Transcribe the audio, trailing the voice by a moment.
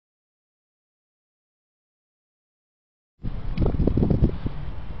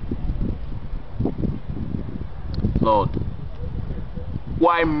Lord,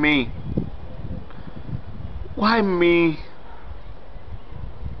 why me? Why me?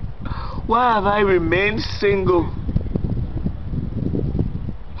 Why have I remained single?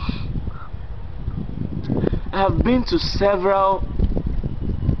 I have been to several,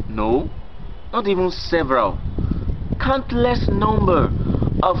 no, not even several, countless number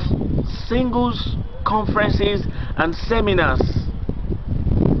of singles conferences and seminars,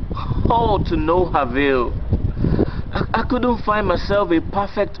 all to no avail. I couldn't find myself a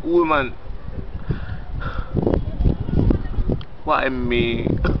perfect woman. Why me?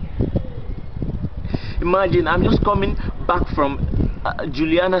 Imagine I'm just coming back from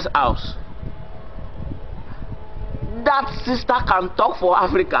Juliana's house. That sister can talk for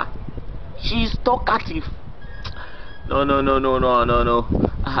Africa. She's talkative. No.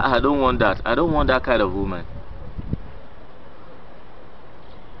 I don't want that. I don't want that kind of woman.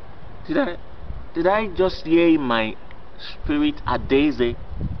 Did I just hear in my spirit a daisy?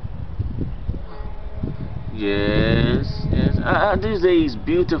 Yes. Daisy is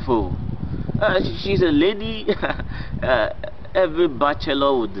beautiful. She's a lady every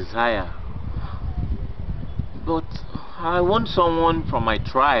bachelor would desire. But I want someone from my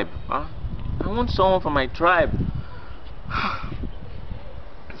tribe. I want someone from my tribe.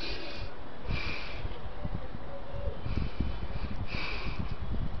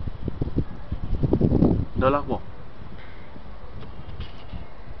 Dolapo.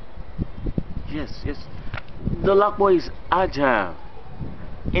 Yes. Dolapo is agile,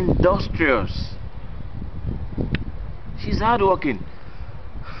 industrious. She's hardworking.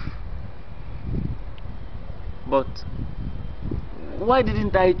 But why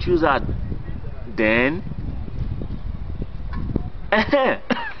didn't I choose her then?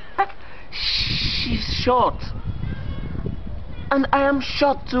 She's short, and I am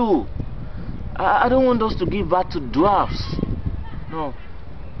short too. I don't want us to give birth to dwarfs. No,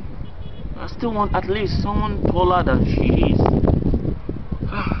 I still want at least someone taller than she is.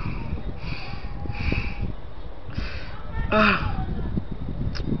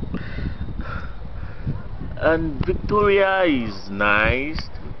 And Victoria is nice.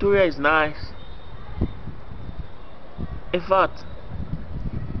 In fact,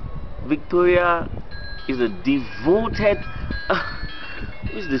 Victoria is a devoted.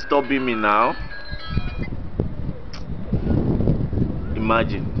 Who's disturbing me now?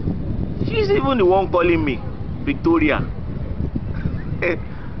 Imagine, she's even the one calling me Victoria.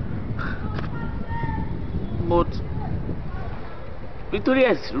 But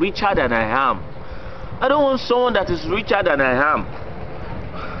Victoria is richer than I am. I don't want someone that is richer than I am.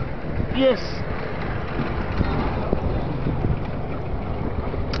 Yes.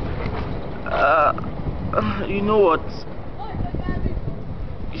 You know what?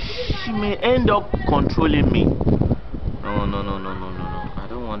 She may end up controlling me. No. I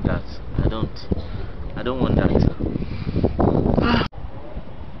don't want that. I don't want that.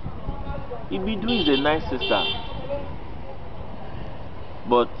 Ibidu is a nice sister.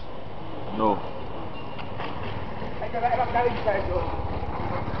 But no.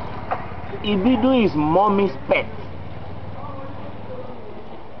 Ibidu is mommy's pet.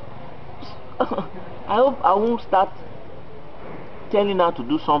 I hope I won't start telling her to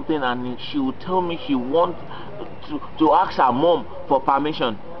do something and she will tell me she wants to ask her mom for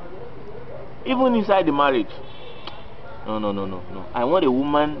permission, even inside the marriage. No. I want a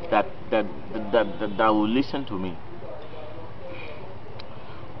woman that will listen to me.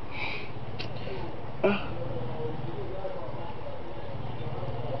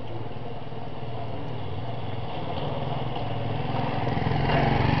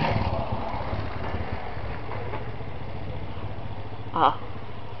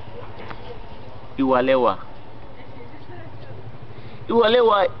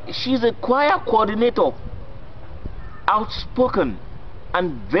 Iwalewa, she's a choir coordinator, outspoken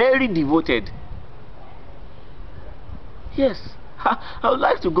and very devoted. Yes, I would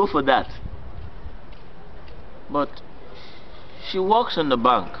like to go for that. But she works in the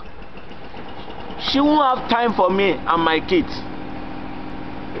bank. She won't have time for me and my kids.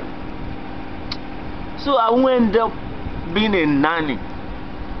 So I won't end up being a nanny.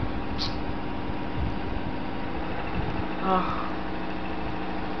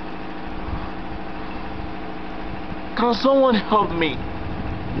 Can someone help me?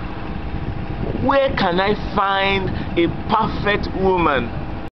 Where can I find a perfect woman?